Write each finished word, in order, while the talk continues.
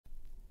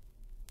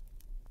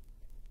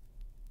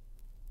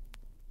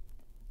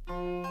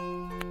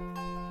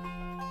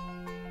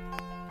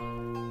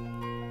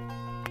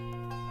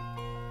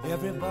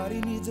Everybody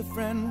needs a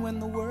friend when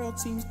the world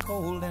seems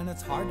cold and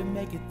it's hard to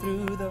make it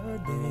through the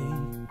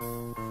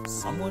day.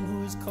 Someone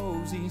who is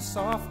cozy,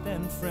 soft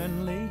and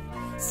friendly,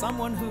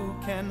 someone who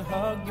can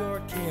hug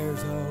your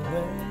cares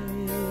away.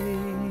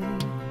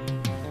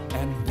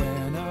 And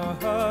when a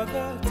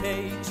hugger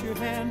takes your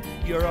hand,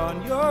 you're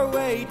on your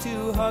way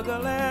to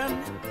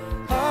Huggaland.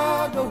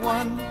 Hug a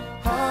one,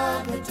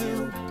 hug a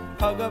two,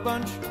 hug a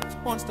bunch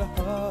wants to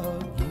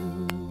hug you.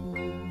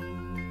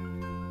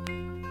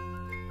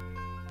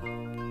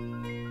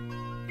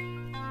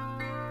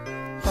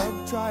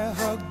 Hug, try a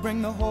hug,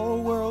 bring the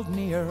whole world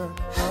nearer.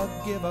 Hug,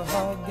 give a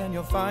hug, and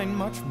you'll find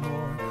much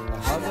more. A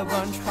hug a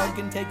bunch, hug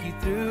can take you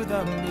through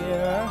the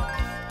mirror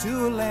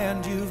to a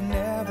land you've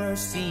never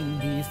seen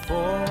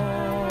before.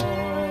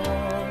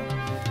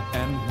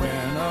 And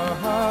when a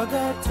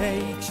hugger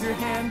takes your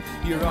hand,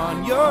 you're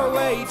on your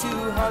way to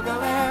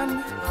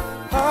Huggaland.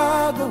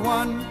 Hug a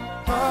one,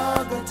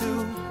 hug a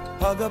two,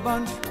 hug a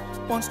bunch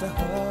wants to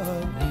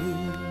hug you.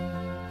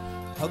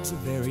 Hugs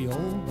are very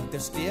old, but they're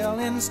still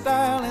in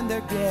style, and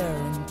they're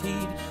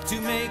guaranteed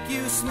to make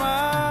you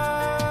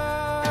smile.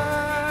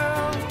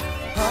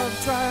 Hug,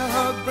 try a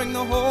hug, bring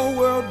the whole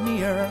world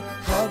nearer.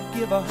 Hug,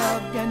 give a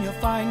hug, and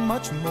you'll find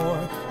much more.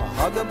 A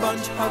hug a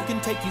bunch, hug can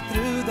take you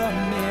through the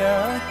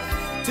mirror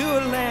to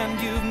a land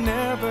you've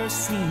never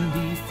seen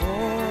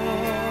before.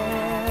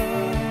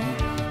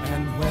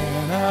 And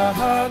when a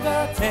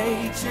hugger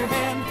takes your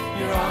hand,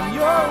 you're on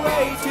your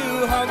way to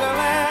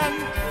Huggaland.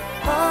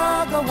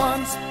 Hug a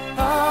once,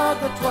 hug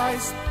a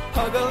twice,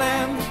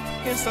 Huggaland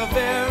is so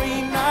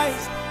very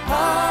nice.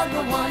 Hug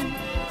a one,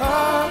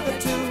 hug a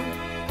two,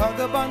 hug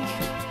a bunch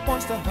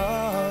wants to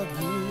hug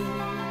you.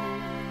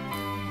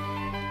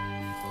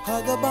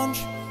 Hug a bunch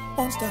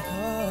wants to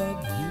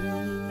hug you.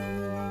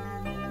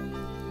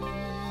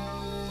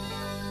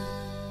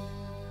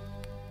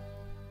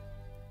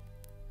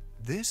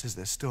 This is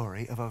the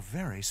story of a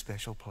very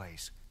special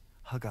place,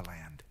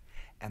 Huggaland,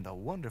 and the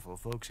wonderful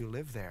folks who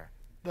live there,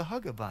 the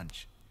Hugga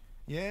Bunch.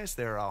 Yes,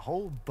 there are a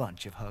whole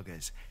bunch of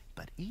Huggas,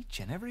 but each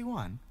and every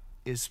one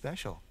is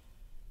special.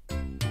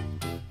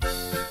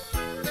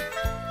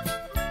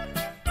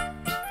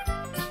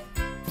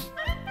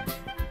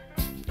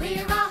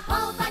 We're a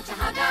whole bunch of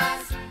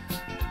Huggas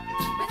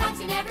with hugs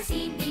you've never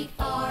seen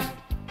before.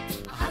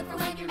 A hug for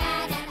when you're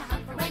mad and a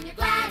hug for when you're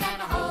glad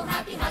and a whole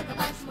happy hug a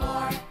bunch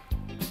more.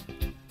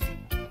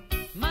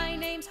 My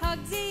name's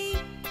Hugsy.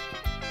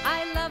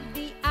 I love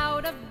the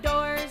out of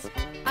doors.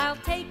 I'll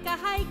take a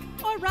hike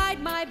or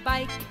ride my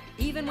bike,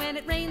 even when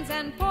it rains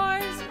and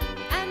pours.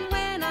 And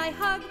when I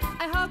hug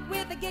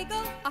with a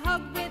giggle. A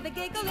hug with a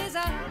giggle is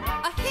a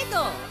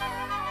higgle.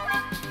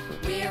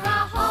 We're a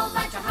whole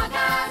bunch of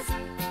Huggas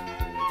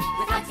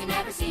with hugs you've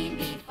never seen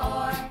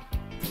before.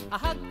 A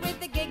hug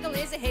with a giggle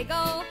is a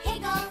higgle.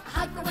 Higgle, a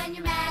hug for when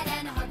you're mad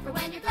and a hug for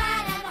when you're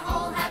glad and a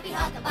whole happy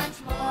hug a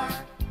bunch more.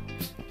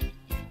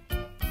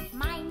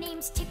 My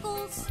name's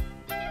Tickles.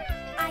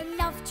 I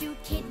love to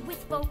kid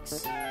with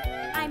folks.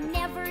 I'm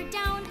never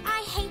down,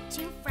 I hate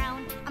to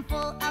frown. I'm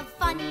full of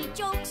funny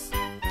jokes.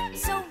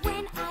 So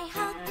when I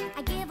hug,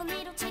 I give a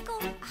little tickle.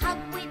 A hug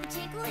with a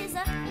tickle is a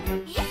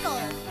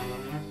hickle.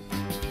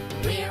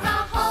 We're a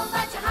whole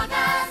bunch of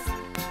Huggas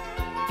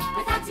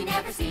with hugs you've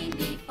never seen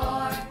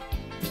before.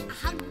 A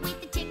hug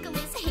with a tickle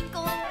is a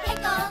hickle.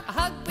 Higgle, A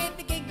hug with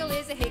a giggle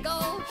is a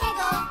higgle.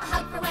 higgle, a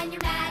hug for when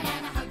you're mad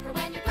and a hug for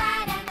when you're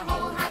glad and a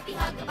whole happy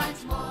hug a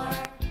bunch more.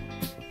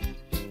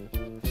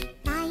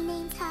 My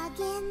name's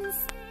Huggins.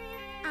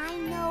 I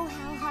know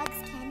how hugs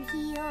can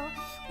heal.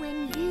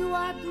 When you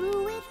are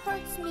blue, it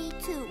hurts me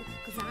too,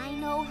 'cause I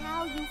know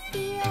how you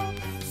feel.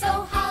 So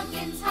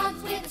Huggins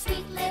hugs with a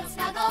sweet little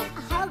snuggle.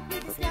 A hug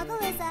with a snuggle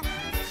is a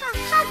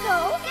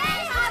huggle. Yay,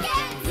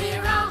 Huggins!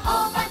 We're a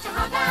whole bunch of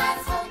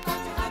Huggas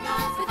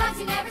with hugs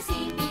you've never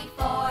seen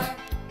before.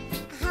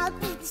 A hug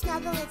with a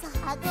snuggle is a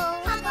huggle.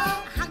 Huggle,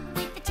 A hug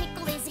with a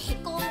tickle is a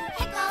hickle.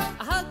 hickle,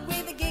 A hug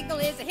with a giggle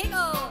is a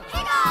higgle.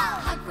 higgle,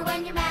 a hug for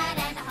when you're mad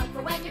and a hug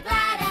for when you're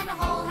glad and a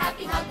whole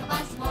happy hug a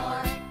bunch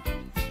more.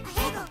 A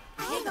higgle,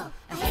 a higgle,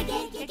 a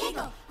higgle, a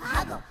giggle. A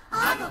huggle, a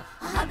huggle,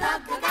 a hug,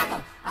 a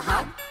guggle. A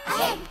hug, a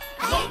hig,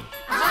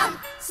 a hug,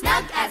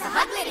 snug as a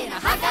huglet in a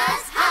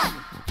Huggas hug.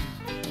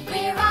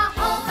 We're a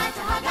whole bunch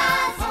of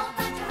Huggas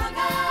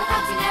with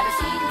hugs you've never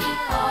seen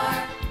before.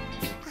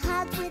 A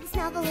hug with a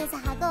snuggle is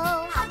a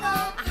huggle.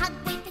 Huggle, A hug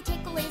with a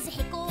tickle is a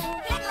hickle.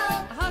 hickle,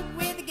 A hug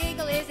with a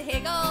giggle is a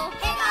higgle.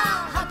 higgle,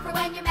 a hug for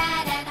when you're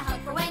mad and a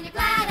hug for when you're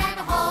glad and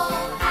a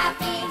whole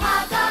happy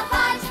hug a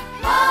bunch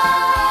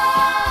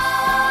more.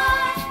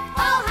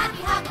 Whole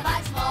happy hug a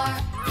bunch more.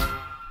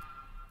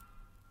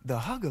 The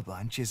Hugga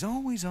Bunch is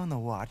always on the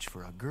watch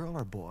for a girl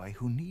or boy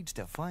who needs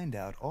to find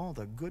out all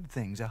the good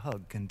things a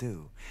hug can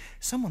do.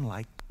 Someone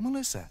like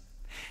Melissa.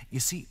 You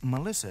see,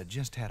 Melissa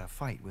just had a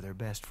fight with her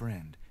best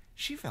friend.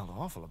 She felt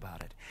awful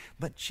about it,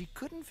 but she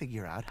couldn't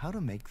figure out how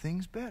to make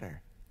things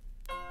better.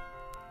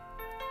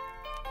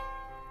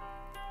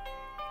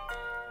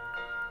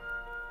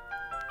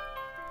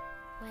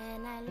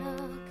 When I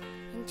look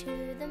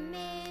into the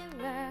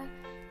mirror,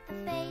 the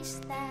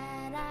face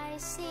that I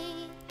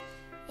see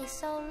is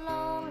so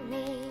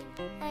lonely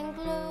and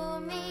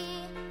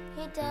gloomy.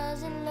 He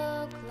doesn't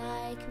look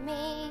like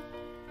me.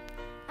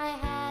 I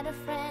had a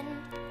friend,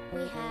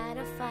 we had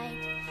a fight.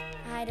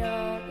 I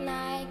don't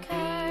like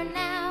her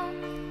now,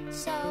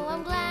 so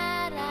I'm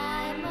glad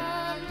I'm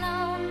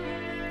alone.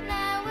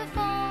 Now if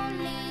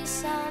only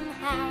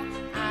somehow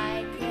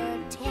I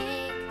could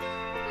take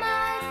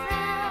my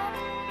frown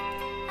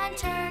and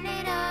turn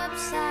it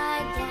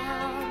upside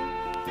down,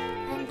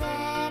 and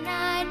then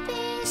I'd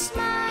be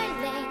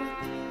smiling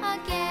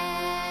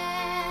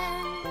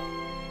again.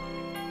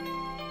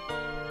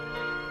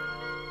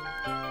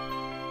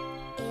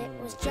 It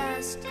was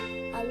just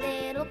a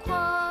little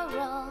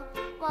quarrel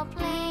while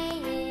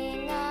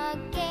playing a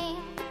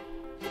game.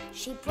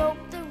 She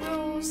broke the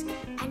rules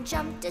and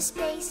jumped a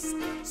space,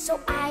 so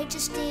I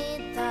just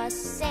did the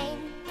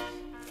same.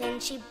 Then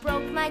she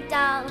broke my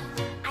doll,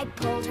 I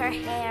pulled her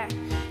hair.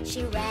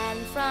 She ran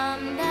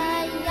from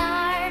the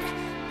yard,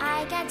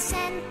 I got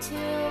sent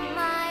to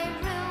my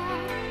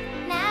room.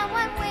 Now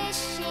I'm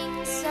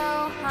wishing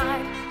so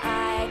hard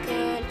I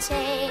could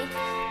take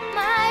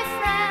my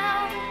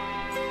frown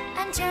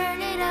and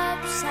turn it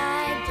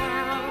upside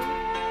down,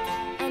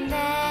 and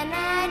then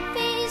I'd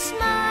be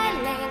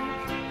smiling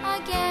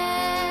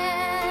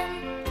again.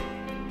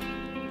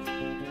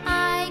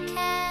 I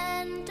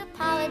can't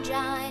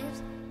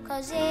apologize,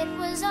 'cause it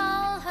was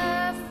all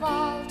her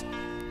fault.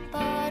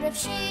 But if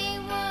she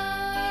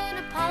would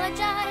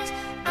apologize,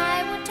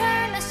 I would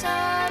turn a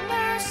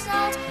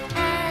somersault,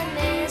 and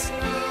this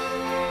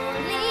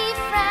lonely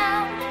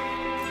frown,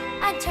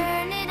 I'd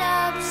turn it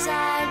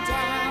upside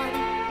down,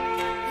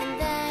 and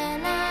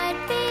then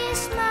I'd be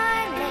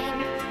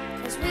smiling,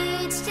 'cause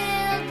we'd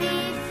still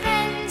be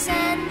friends,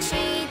 and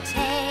she'd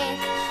take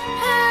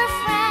her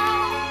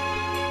frown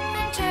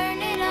and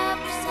turn it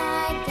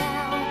upside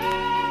down.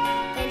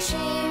 Then she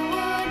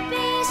would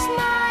be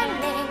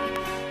smiling,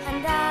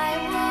 and I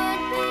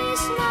would be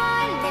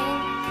smiling,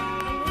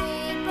 and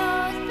we'd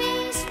both be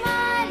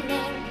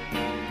smiling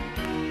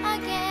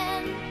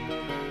again.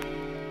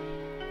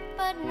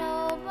 But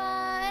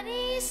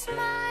nobody's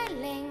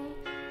smiling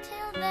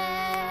till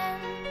then.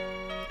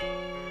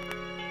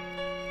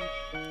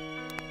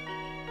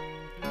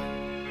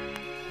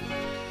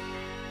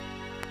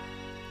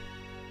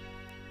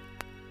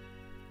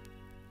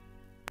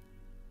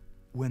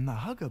 When the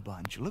Hugga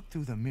bunch looked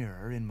through the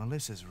mirror in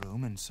Melissa's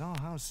room and saw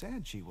how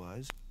sad she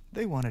was,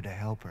 they wanted to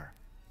help her.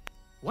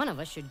 One of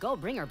us should go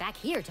bring her back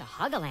here to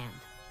Huggaland.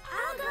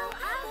 I'll go.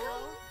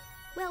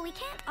 Well, we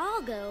can't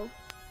all go.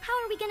 How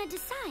are we gonna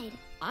decide?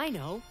 I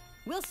know.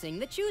 We'll sing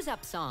the Choose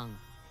Up song.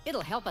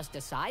 It'll help us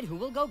decide who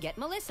will go get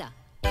Melissa.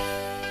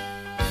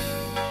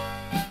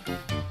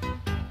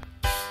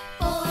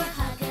 4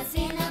 Huggas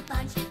in a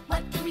bunch,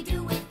 what do we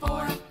do it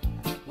for?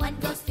 1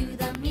 goes through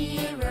the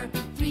mirror,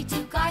 3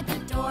 to guard the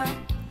door.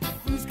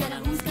 Who's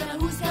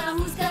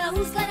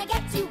gonna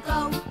get to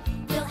go?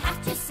 We'll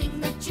have to sing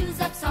the Choose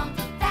Up song,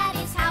 that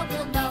is how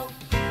we'll know.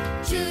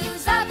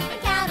 Choose up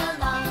and count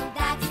along,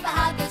 that's the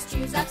Huggas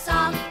Choose Up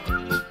song.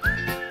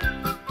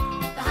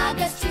 The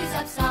Huggas Choose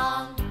Up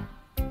song.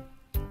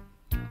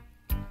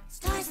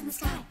 Stars in the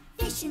sky,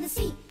 fish in the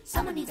sea,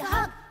 someone needs a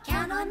hug,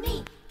 count on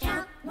me.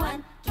 Count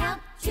 1,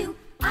 count 2,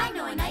 I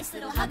know a nice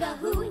little Hugga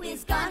who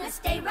is gonna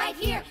stay right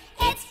here.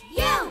 It's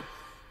you!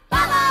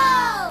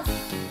 Bubbles!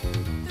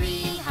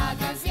 3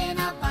 Huggas in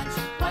a bunch,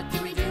 what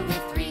do we do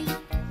with 3?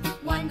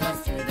 1 goes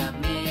through the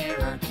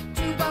mirror,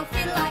 2 go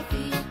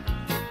fiddle-I-fee.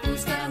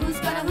 Who's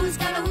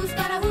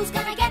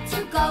gonna get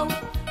to go?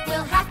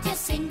 We'll have to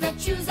sing the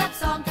Choose Up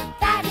song,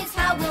 that is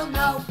how we'll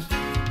know.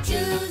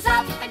 Choose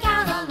up and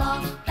count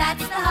along,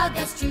 that's the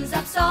Huggas Choose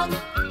Up song.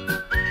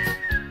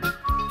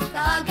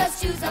 The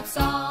Huggas Choose Up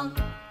song.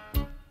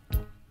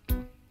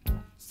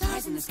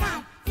 Stars in the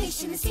sky,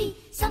 fish in the sea,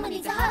 someone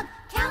needs a hug,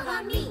 count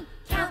on me.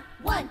 Count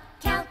 1,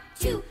 count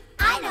 2,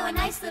 I know a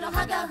nice little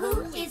Hugga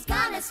who is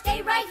gonna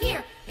stay right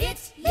here.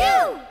 It's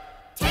you!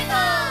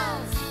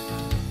 Tickles!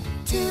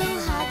 2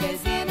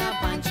 Huggas in a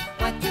bunch,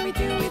 what do we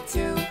do with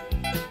 2?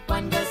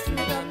 1 goes through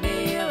the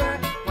mirror,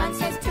 1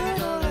 says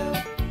toodaloo.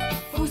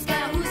 Who's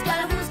gonna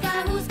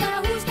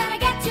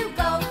get to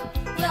go?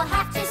 We'll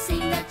have to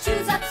sing the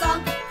Choose Up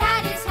song,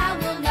 that is how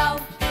we'll know.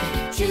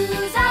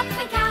 Choose up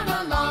and count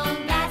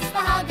along, that's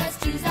the Huggas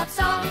Choose Up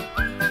song.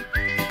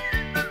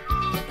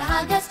 The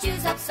Huggas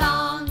Choose Up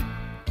song.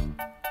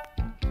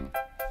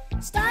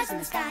 Stars in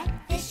the sky,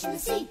 fish in the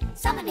sea,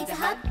 someone needs a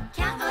hug,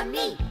 count on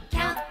me.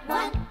 Count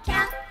 1,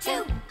 count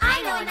 2,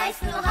 I know a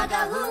nice little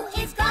Hugga who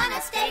is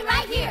gonna stay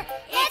right here.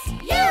 It's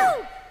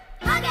you!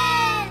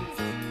 Huggins!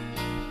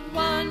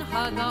 1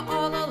 Hugga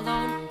all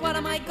alone, what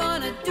am I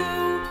gonna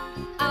do?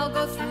 I'll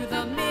go through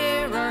the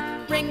mirror,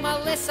 bring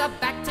Melissa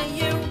back to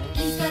you.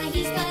 He's gonna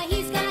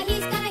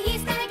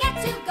get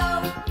to go.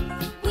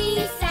 We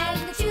sang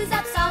the Choose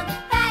Up song,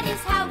 that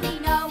is how we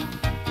know.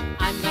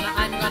 I'm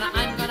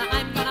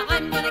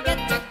gonna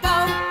get to go.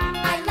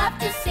 I love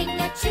to sing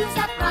the Choose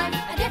Up rhyme,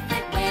 a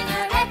different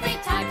winner every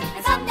time.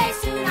 And someday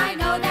soon I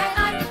know that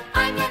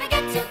I'm gonna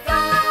get to go.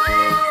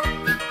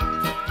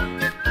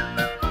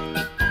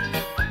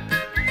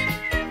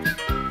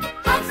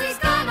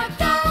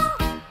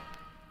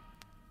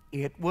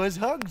 It was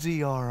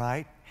Huggsy, all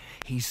right.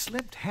 He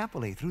slipped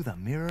happily through the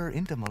mirror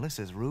into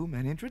Melissa's room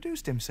and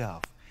introduced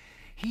himself.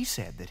 He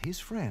said that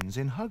his friends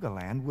in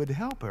Huggaland would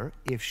help her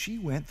if she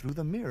went through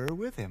the mirror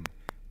with him.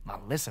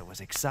 Melissa was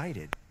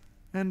excited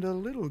and a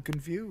little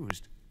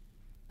confused.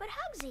 But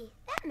Huggsy,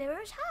 that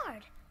mirror's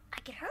hard. I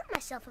could hurt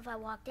myself if I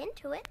walked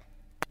into it.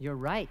 You're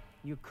right,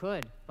 you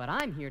could, but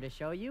I'm here to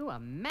show you a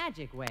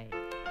magic way.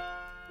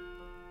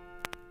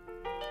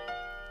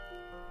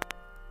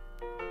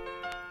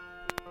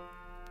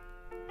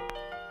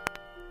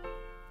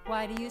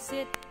 Why do you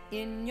sit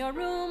in your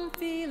room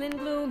feeling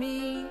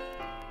gloomy,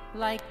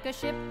 like a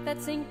ship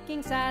that's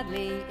sinking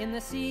sadly in the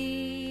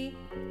sea?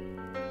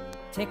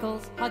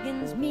 Tickles,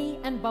 Huggins, me,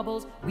 and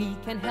Bubbles, we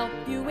can help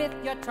you with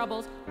your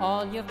troubles.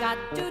 All you've got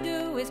to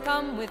do is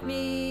come with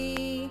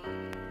me.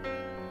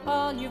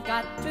 All you've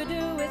got to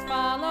do is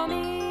follow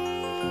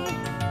me.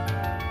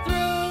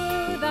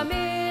 Through the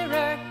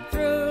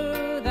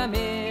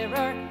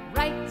mirror,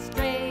 right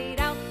straight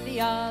out the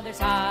other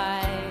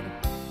side.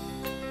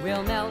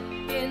 We'll melt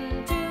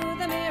into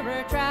the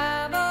mirror,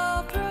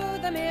 travel through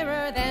the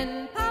mirror,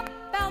 then pop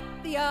out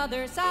the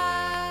other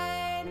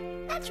side.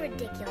 That's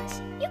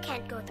ridiculous. You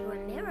can't go through a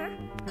mirror.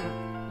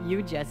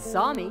 You just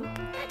saw me.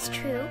 That's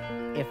true.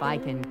 If I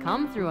can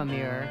come through a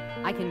mirror,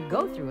 I can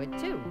go through it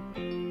too.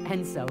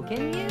 And so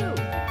can you.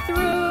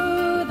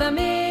 Through the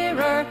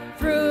mirror,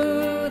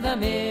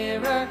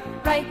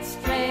 right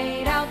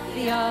straight out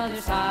the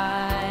other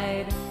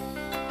side.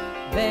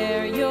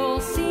 There you'll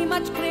see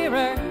much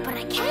clearer. But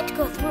I can't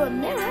go through a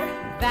mirror.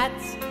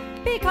 That's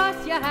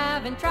because you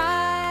haven't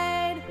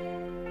tried.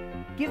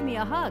 Give me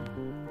a hug.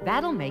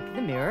 That'll make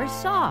the mirror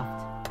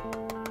soft.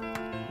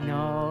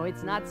 No,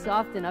 it's not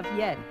soft enough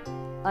yet.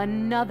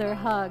 Another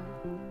hug.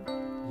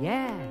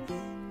 Yes.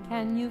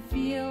 Can you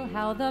feel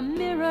how the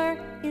mirror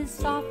is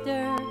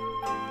softer?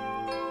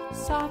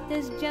 Soft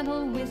as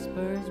gentle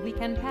whispers we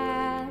can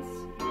pass.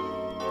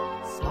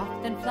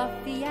 Soft and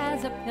fluffy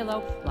as a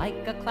pillow,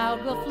 like a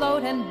cloud will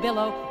float and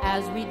billow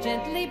as we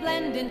gently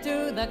blend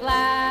into the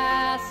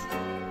glass.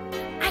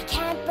 I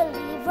can't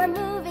believe we're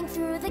moving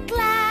through the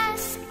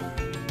glass.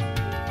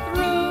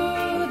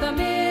 Through the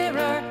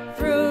mirror,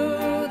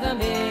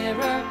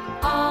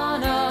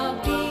 on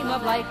a beam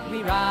of light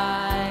we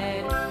ride.